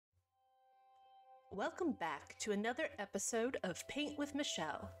Welcome back to another episode of Paint with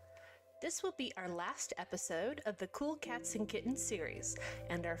Michele. This will be our last episode of the Cool Cats and Kittens series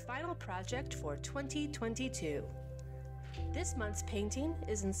and our final project for 2022. This month's painting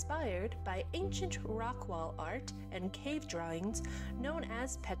is inspired by ancient rock wall art and cave drawings known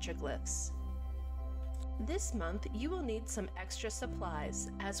as petroglyphs. This month, you will need some extra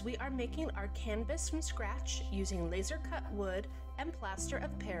supplies as we are making our canvas from scratch using laser-cut wood and plaster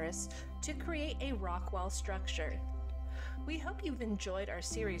of Paris to create a rock wall structure. We hope you've enjoyed our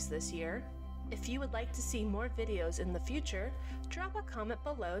series this year. If you would like to see more videos in the future, drop a comment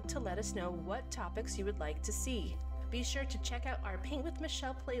below to let us know what topics you would like to see. Be sure to check out our Paint with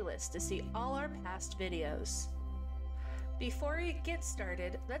Michele playlist to see all our past videos. Before we get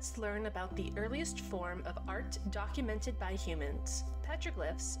started, let's learn about the earliest form of art documented by humans.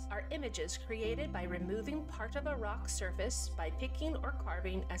 Petroglyphs are images created by removing part of a rock surface by picking or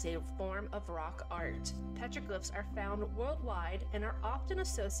carving as a form of rock art. Petroglyphs are found worldwide and are often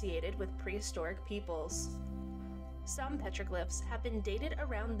associated with prehistoric peoples. Some petroglyphs have been dated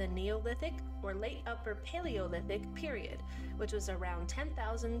around the Neolithic or late Upper Paleolithic period, which was around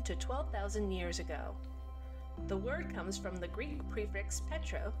 10,000 to 12,000 years ago. The word comes from the Greek prefix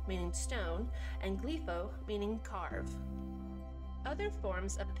petro, meaning stone, and glypho, meaning carve. Other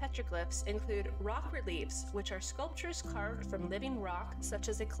forms of petroglyphs include rock reliefs, which are sculptures carved from living rock, such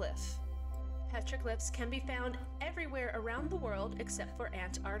as a cliff. Petroglyphs can be found everywhere around the world except for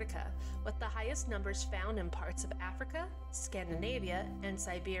Antarctica, with the highest numbers found in parts of Africa, Scandinavia, and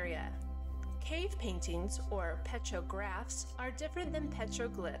Siberia. Cave paintings, or petrographs, are different than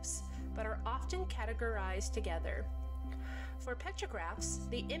petroglyphs, but are often categorized together. For petrographs,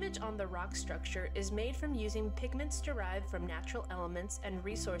 the image on the rock structure is made from using pigments derived from natural elements and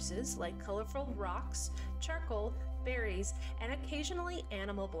resources like colorful rocks, charcoal, berries, and occasionally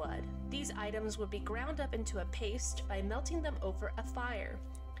animal blood. These items would be ground up into a paste by melting them over a fire.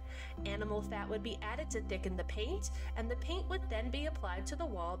 Animal fat would be added to thicken the paint, and the paint would then be applied to the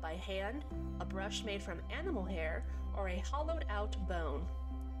wall by hand, a brush made from animal hair, or a hollowed-out bone.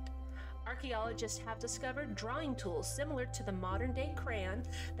 Archaeologists have discovered drawing tools similar to the modern-day crayon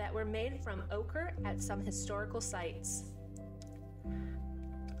that were made from ochre at some historical sites.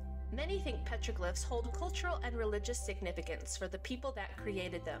 Many think petroglyphs hold cultural and religious significance for the people that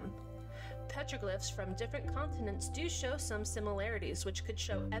created them. Petroglyphs from different continents do show some similarities, which could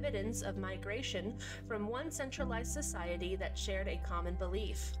show evidence of migration from one centralized society that shared a common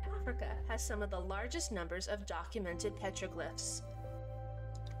belief. Africa has some of the largest numbers of documented petroglyphs.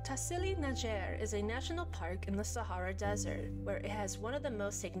 Tassili Niger is a national park in the Sahara Desert, where it has one of the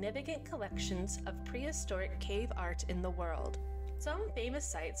most significant collections of prehistoric cave art in the world. Some famous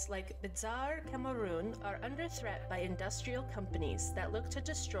sites like Bizarre, Cameroon are under threat by industrial companies that look to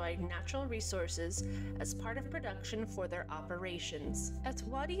destroy natural resources as part of production for their operations. At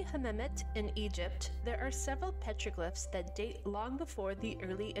Wadi Hammamet in Egypt, there are several petroglyphs that date long before the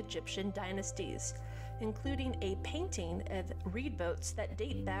early Egyptian dynasties, including a painting of reed boats that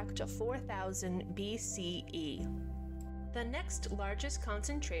date back to 4000 BCE. The next largest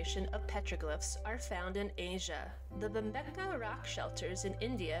concentration of petroglyphs are found in Asia. The Bhimbetka rock shelters in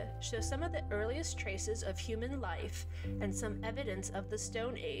India show some of the earliest traces of human life and some evidence of the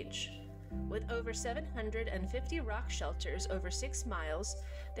Stone Age. With over 750 rock shelters over 6 miles,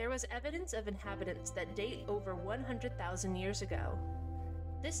 there was evidence of inhabitants that date over 100,000 years ago.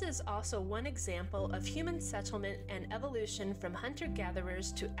 This is also one example of human settlement and evolution from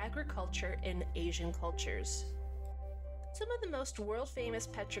hunter-gatherers to agriculture in Asian cultures. Some of the most world-famous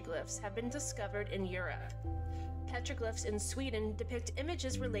petroglyphs have been discovered in Europe. Petroglyphs in Sweden depict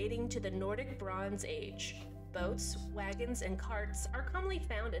images relating to the Nordic Bronze Age. Boats, wagons, and carts are commonly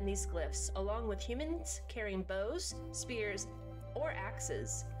found in these glyphs, along with humans carrying bows, spears, or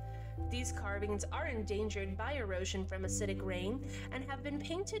axes. These carvings are endangered by erosion from acidic rain and have been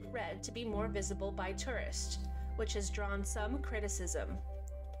painted red to be more visible by tourists, which has drawn some criticism.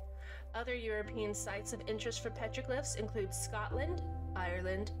 Other European sites of interest for petroglyphs include Scotland,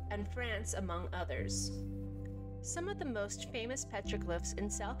 Ireland, and France, among others. Some of the most famous petroglyphs in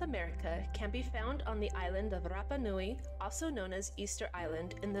South America can be found on the island of Rapa Nui, also known as Easter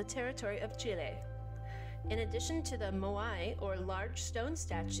Island, in the territory of Chile. In addition to the moai, or large stone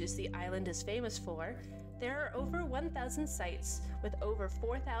statues the island is famous for, there are over 1,000 sites with over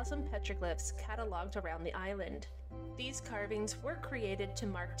 4,000 petroglyphs cataloged around the island. These carvings were created to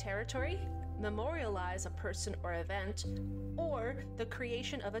mark territory, memorialize a person or event, or the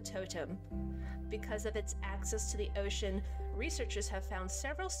creation of a totem. Because of its access to the ocean, researchers have found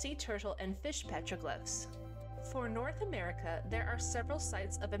several sea turtle and fish petroglyphs. For North America, there are several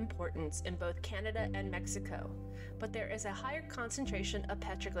sites of importance in both Canada and Mexico, but there is a higher concentration of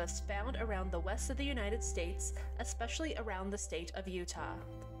petroglyphs found around the west of the United States, especially around the state of Utah.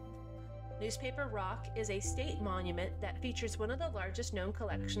 Newspaper Rock is a state monument that features one of the largest known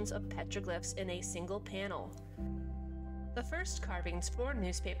collections of petroglyphs in a single panel. The first carvings for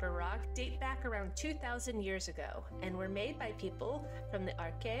Newspaper Rock date back around 2,000 years ago and were made by people from the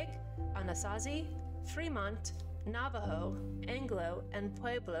Archaic, Anasazi, Fremont, Navajo, Anglo, and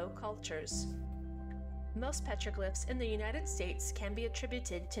Pueblo cultures. Most petroglyphs in the United States can be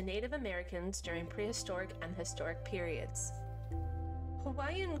attributed to Native Americans during prehistoric and historic periods.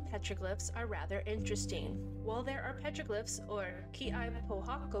 Hawaiian petroglyphs are rather interesting. While there are petroglyphs, or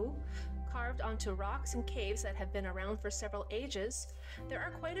kiai-pohaku, carved onto rocks and caves that have been around for several ages, there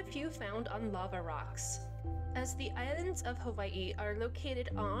are quite a few found on lava rocks. As the islands of Hawaii are located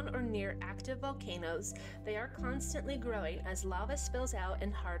on or near active volcanoes, they are constantly growing as lava spills out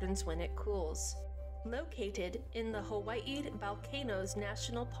and hardens when it cools. Located in the Hawaii Volcanoes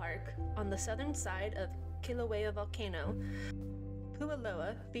National Park on the southern side of Kilauea Volcano,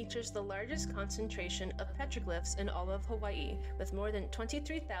 Pu'uloa features the largest concentration of petroglyphs in all of Hawaii, with more than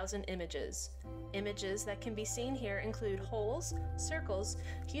 23,000 images. Images that can be seen here include holes, circles,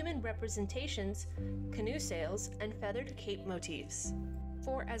 human representations, canoe sails, and feathered cape motifs.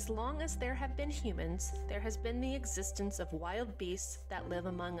 For as long as there have been humans, there has been the existence of wild beasts that live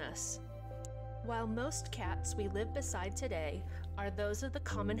among us. While most cats we live beside today are those of the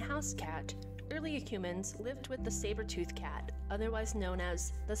common house cat, early humans lived with the saber-toothed cat, otherwise known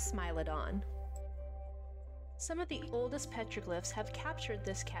as the Smilodon. Some of the oldest petroglyphs have captured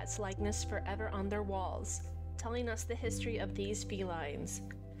this cat's likeness forever on their walls, telling us the history of these felines.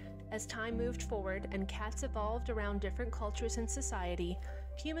 As time moved forward and cats evolved around different cultures and society,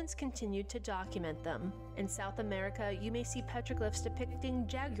 humans continued to document them. In South America, you may see petroglyphs depicting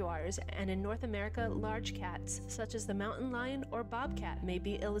jaguars, and in North America, large cats, such as the mountain lion or bobcat, may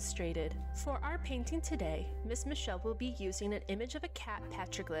be illustrated. For our painting today, Miss Michele will be using an image of a cat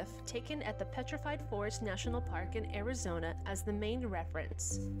petroglyph taken at the Petrified Forest National Park in Arizona as the main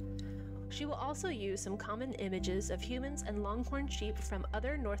reference. She will also use some common images of humans and longhorn sheep from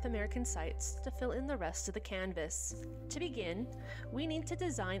other North American sites to fill in the rest of the canvas. To begin, we need to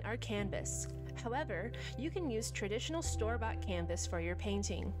design our canvas. However, you can use traditional store-bought canvas for your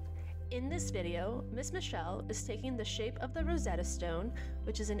painting. In this video, Miss Michele is taking the shape of the Rosetta Stone,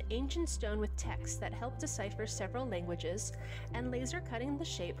 which is an ancient stone with text that helped decipher several languages, and laser cutting the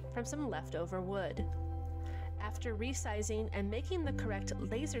shape from some leftover wood. After resizing and making the correct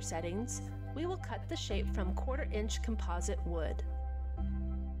laser settings, we will cut the shape from 1/4-inch composite wood.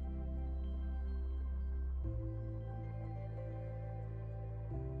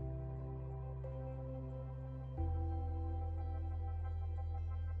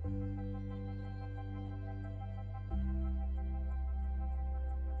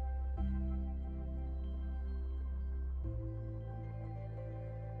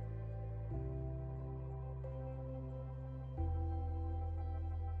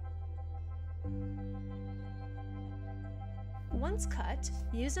 Once cut,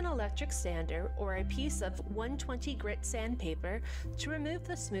 use an electric sander or a piece of 120 grit sandpaper to remove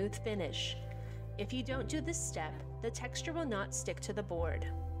the smooth finish. If you don't do this step, the texture will not stick to the board.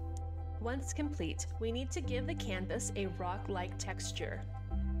 Once complete, we need to give the canvas a rock-like texture.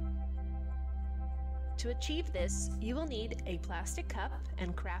 To achieve this, you will need a plastic cup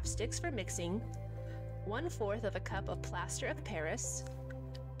and craft sticks for mixing, 1/4 of a cup of Plaster of Paris,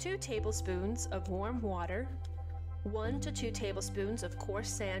 2 tablespoons of warm water, 1 to 2 tablespoons of coarse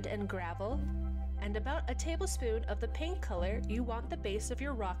sand and gravel, and about a tablespoon of the paint color you want the base of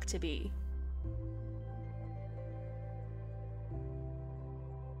your rock to be.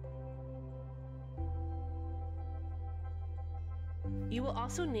 You will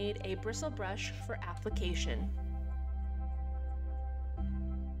also need a bristle brush for application.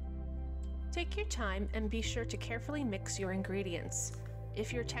 Take your time and be sure to carefully mix your ingredients.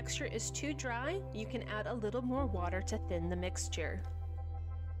 If your texture is too dry, you can add a little more water to thin the mixture.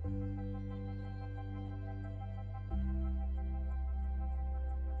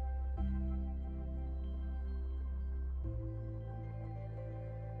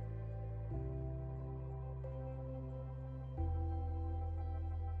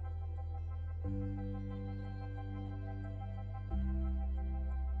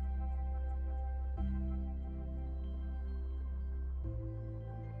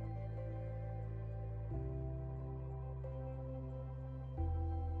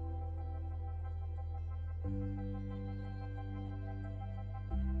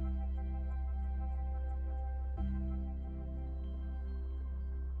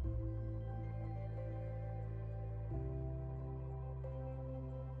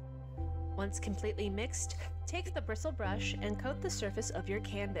 Once completely mixed, take the bristle brush and coat the surface of your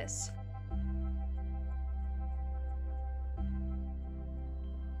canvas.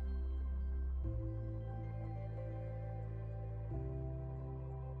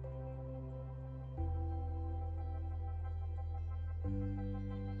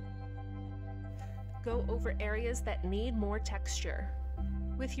 Go over areas that need more texture.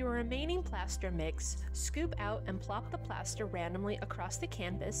 With your remaining plaster mix, scoop out and plop the plaster randomly across the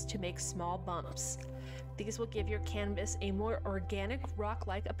canvas to make small bumps. These will give your canvas a more organic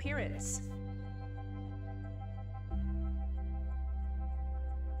rock-like appearance.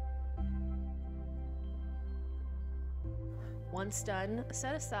 Once done,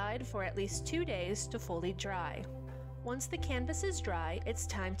 set aside for at least 2 days to fully dry. Once the canvas is dry, it's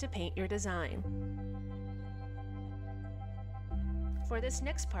time to paint your design. For this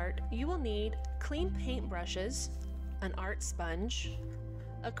next part, you will need clean paint brushes, an art sponge,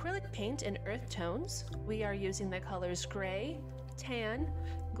 acrylic paint in earth tones. We are using the colors gray, tan,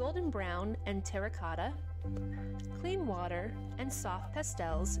 golden brown, and terracotta, clean water, and soft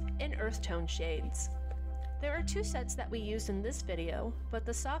pastels in earth tone shades. There are 2 sets that we use in this video, but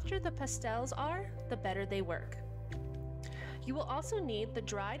the softer the pastels are, the better they work. You will also need the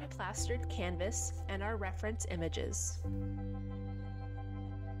dried plastered canvas and our reference images.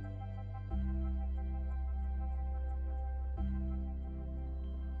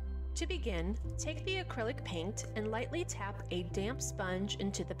 To begin, take the acrylic paint and lightly tap a damp sponge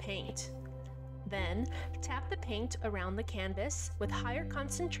into the paint. Then, tap the paint around the canvas with higher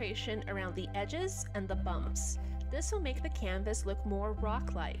concentration around the edges and the bumps. This will make the canvas look more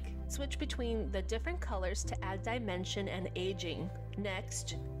rock-like. Switch between the different colors to add dimension and aging.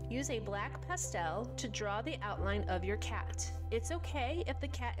 Next, use a black pastel to draw the outline of your cat. It's okay if the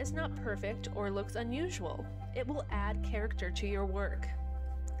cat is not perfect or looks unusual. It will add character to your work.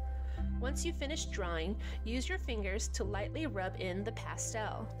 Once you finish drawing, use your fingers to lightly rub in the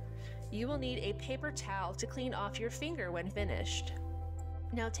pastel. You will need a paper towel to clean off your finger when finished.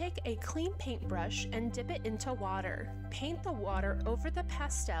 Now take a clean paintbrush and dip it into water. Paint the water over the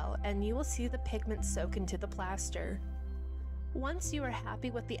pastel and you will see the pigment soak into the plaster. Once you are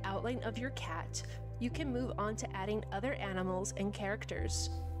happy with the outline of your cat, you can move on to adding other animals and characters.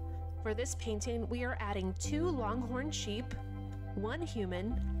 For this painting, we are adding 2 longhorn sheep, 1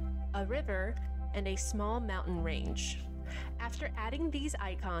 human, a river, and a small mountain range. After adding these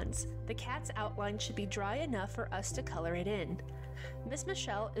icons, the cat's outline should be dry enough for us to color it in. Miss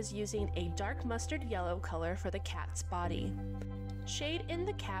Michele is using a dark mustard yellow color for the cat's body. Shade in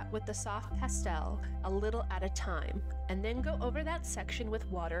the cat with the soft pastel a little at a time, and then go over that section with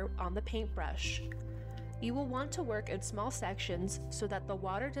water on the paintbrush. You will want to work in small sections so that the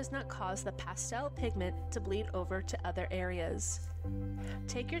water does not cause the pastel pigment to bleed over to other areas.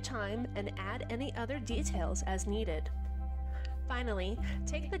 Take your time and add any other details as needed. Finally,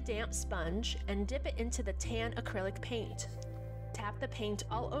 take the damp sponge and dip it into the tan acrylic paint. Tap the paint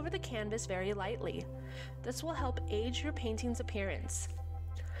all over the canvas very lightly. This will help age your painting's appearance.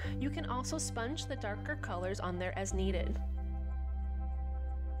 You can also sponge the darker colors on there as needed.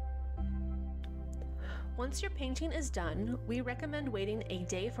 Once your painting is done, we recommend waiting a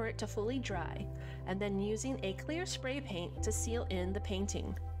day for it to fully dry, and then using a clear spray paint to seal in the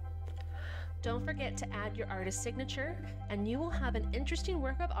painting. Don't forget to add your artist's signature, and you will have an interesting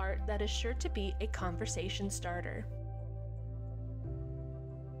work of art that is sure to be a conversation starter.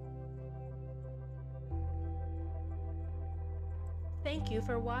 Thank you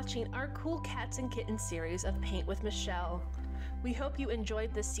for watching our cool Cats and Kittens series of Paint with Michele. We hope you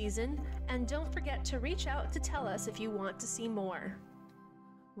enjoyed this season, and don't forget to reach out to tell us if you want to see more.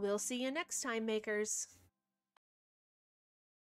 We'll see you next time, makers!